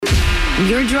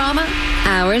Your drama,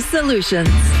 our solutions.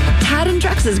 Tad and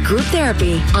Drex's group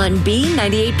therapy on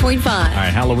B98.5. All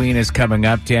right, Halloween is coming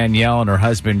up. Danielle and her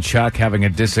husband Chuck having a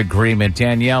disagreement.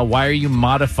 Danielle, why are you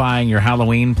modifying your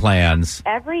Halloween plans?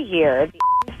 Every year,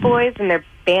 the boys and their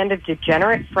band of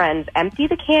degenerate friends empty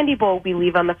the candy bowl we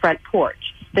leave on the front porch.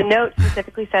 The note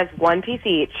specifically says 1 piece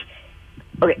each.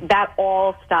 Okay, that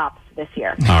all stops this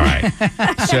year. All right.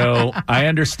 So I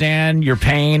understand your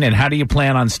pain, and how do you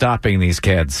plan on stopping these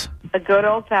kids? A good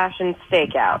old-fashioned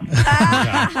stakeout.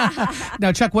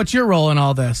 Now, Chuck, what's your role in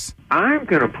all this? I'm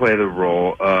going to play the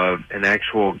role of an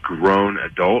actual grown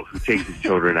adult who takes his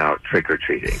children out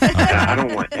trick-or-treating. I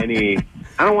don't want any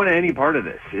part of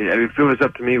this. If it was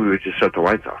up to me, we would just shut the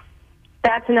lights off.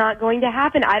 That's not going to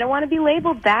happen. I don't want to be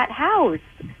labeled that house.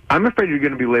 I'm afraid you're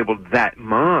going to be labeled that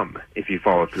mom if you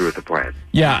follow through with the plan.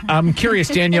 Yeah, I'm curious,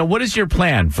 Danielle, what is your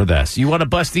plan for this? You want to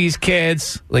bust these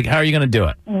kids? Like, how are you going to do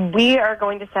it? We are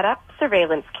going to set up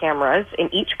surveillance cameras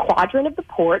in each quadrant of the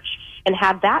porch and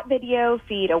have that video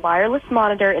feed a wireless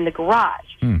monitor in the garage.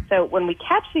 So when we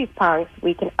catch these punks,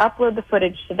 we can upload the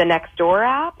footage to the Nextdoor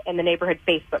app and the neighborhood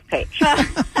Facebook page.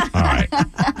 All right.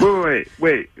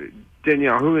 Wait.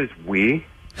 Danielle, who is we?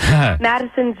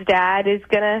 Madison's dad is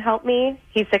going to help me.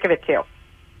 He's sick of it, too.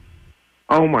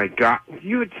 Oh, my God.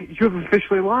 You have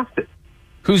officially lost it.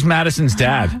 Who's Madison's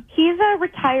dad? He's a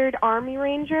retired Army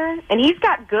Ranger, and he's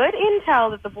got good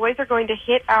intel that the boys are going to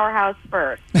hit our house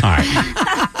first. All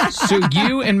right. So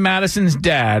you and Madison's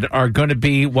dad are going to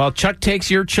be, while Chuck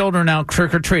takes your children out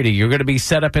trick-or-treating, you're going to be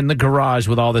set up in the garage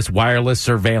with all this wireless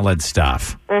surveillance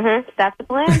stuff. Mm-hmm. That's the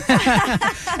plan.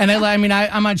 And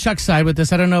I'm on Chuck's side with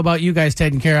this. I don't know about you guys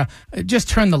taking care of. Just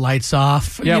turn the lights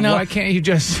off. Yeah, why can't you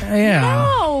just...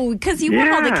 No, because you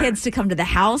want all the kids to come to the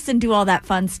house and do all that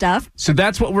fun stuff. So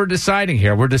that's what we're deciding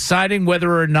here. We're deciding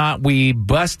whether or not we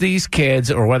bust these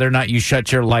kids or whether or not you shut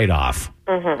your light off.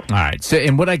 Mm-hmm. All right. So,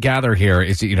 and what I gather here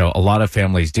is, a lot of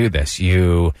families do this.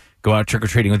 You go out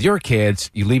trick-or-treating with your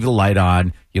kids, you leave the light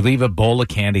on, you leave a bowl of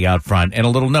candy out front, and a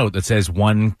little note that says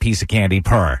 1 piece of candy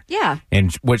per. Yeah.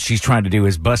 And what she's trying to do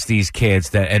is bust these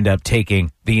kids that end up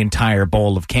taking the entire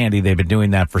bowl of candy. They've been doing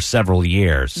that for several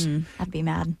years. I'd be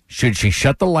mad. Should she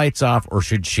shut the lights off, or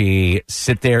should she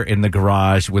sit there in the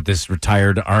garage with this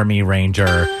retired Army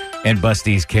Ranger and bust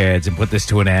these kids and put this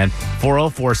to an end?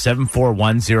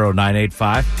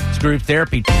 404-741-0985. It's group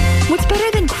therapy. What's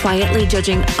better than quietly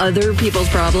judging other people's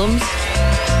problems?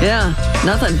 Yeah,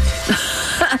 nothing.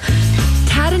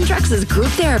 Tad and Drex's group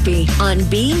therapy on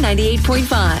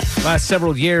B98.5. Last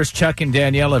several years, Chuck and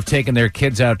Danielle have taken their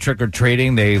kids out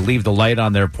trick-or-treating. They leave the light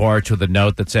on their porch with a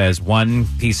note that says 1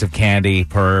 piece of candy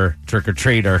per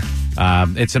trick-or-treater.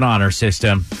 It's an honor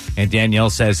system. And Danielle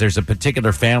says there's a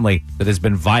particular family that has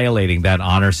been violating that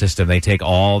honor system. They take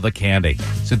all the candy.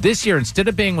 So this year, instead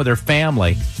of being with her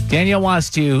family, Danielle wants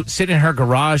to sit in her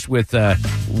garage with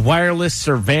wireless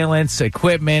surveillance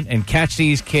equipment and catch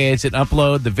these kids and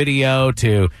upload the video to...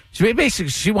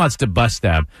 She wants to bust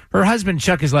them. Her husband,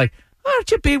 Chuck, is like, why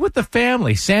don't you be with the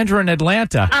family? Sandra in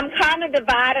Atlanta. I'm kind of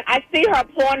divided. I see her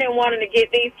point in wanting to get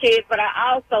these kids, but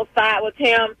I also side with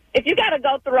him. If you got to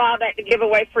go through all that to give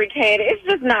away free candy, it's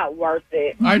just not worth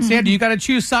it. All right, Sandra, you got to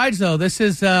choose sides, though. This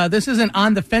isn't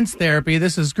on-the-fence therapy.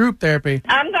 This is group therapy.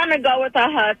 I'm going to go with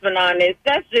her husband on this.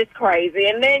 That's just crazy.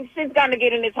 And then she's going to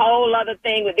get in this whole other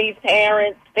thing with these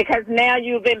parents because now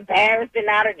you've embarrassed them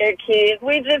out of their kids.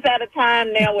 We just at a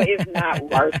time now where it's not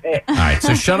worth it. All right,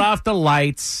 so shut off the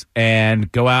lights and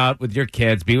go out with your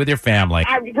kids, be with your family.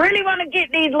 I really want to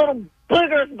get these little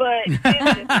boogers, but it's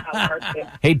just not worth it.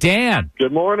 Hey, Dan.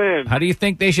 Good morning. How do you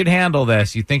think they should handle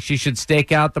this? You think she should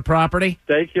stake out the property?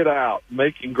 Stake it out,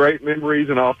 making great memories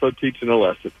and also teaching a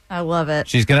lesson. I love it.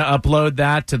 She's going to upload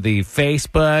that to the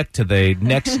Facebook, to the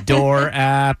Nextdoor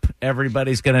app.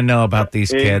 Everybody's going to know about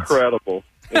these kids. Incredible.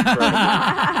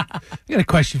 I got a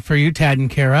question for you, Tad and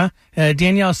Kara.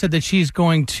 Danielle said that she's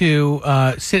going to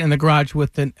sit in the garage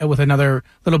with another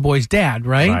little boy's dad,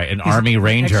 right? Right, an Army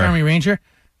Ranger. Ex-Army Ranger.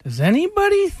 Does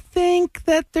anybody think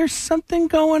that there's something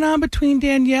going on between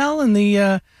Danielle and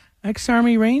the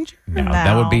ex-Army Ranger? No,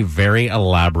 that would be a very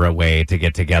elaborate way to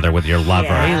get together with your lover.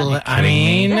 Yeah. I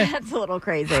mean... That's a little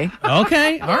crazy.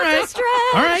 Okay, all right.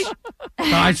 All right.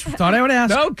 I thought I would ask.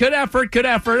 No, good effort.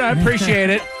 I appreciate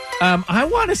it. I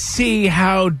want to see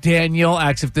how Danielle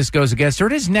acts if this goes against her.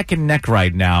 It is neck and neck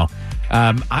right now.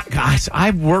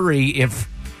 I worry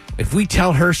if we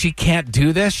tell her she can't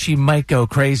do this, she might go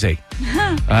crazy.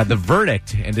 The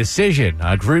verdict and decision.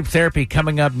 Group therapy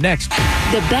coming up next.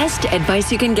 The best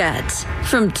advice you can get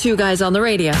from two guys on the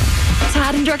radio.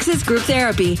 Tad and Drex's Group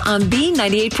Therapy on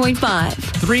B98.5.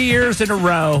 3 years in a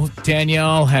row,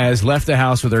 Danielle has left the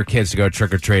house with her kids to go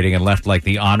trick-or-treating and left like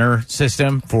the honor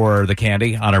system for the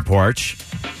candy on her porch.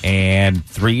 And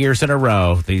 3 years in a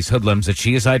row, these hoodlums that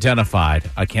she has identified,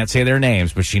 I can't say their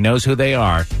names, but she knows who they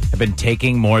are, have been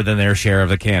taking more than their share of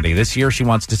the candy. This year, she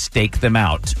wants to stake them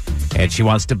out. And she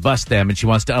wants to bust them, and she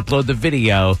wants to upload the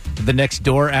video to the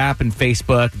Nextdoor app and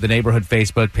Facebook, the neighborhood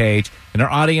Facebook page. And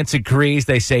her audience agrees.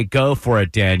 They say, go for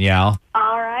it, Danielle.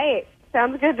 All right.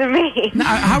 Sounds good to me.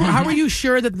 Now, how are you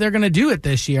sure that they're going to do it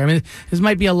this year? I mean, this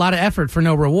might be a lot of effort for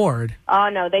no reward. Oh,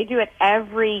 no. They do it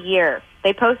every year.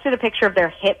 They posted a picture of their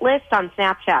hit list on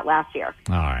Snapchat last year.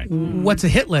 All right. What's a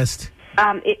hit list?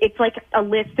 It's like a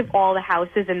list of all the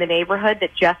houses in the neighborhood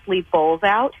that just leave bowls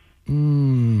out.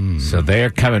 So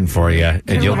they're coming for you,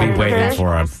 and you'll be waiting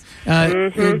for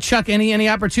them. Chuck, any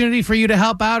opportunity for you to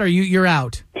help out, or you're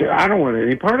out? I don't want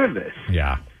any part of this.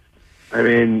 Yeah. I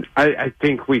mean, I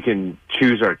think we can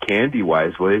choose our candy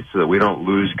wisely so that we don't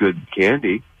lose good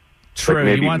candy. True. Like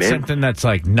maybe you want mint. something that's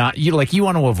like not you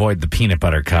want to avoid the peanut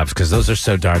butter cups because those are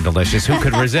so darn delicious. Who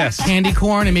could resist? Candy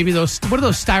corn and maybe those, what are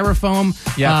those styrofoam?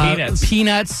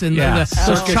 Peanuts. And Yeah.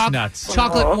 those Nuts.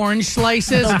 chocolate orange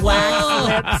slices. The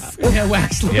wax lips. Yeah,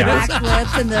 wax lips. Yeah. Wax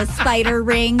lips and the spider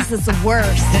rings is the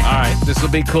worst. All right, this will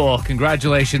be cool.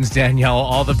 Congratulations, Danielle.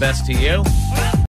 All the best to you.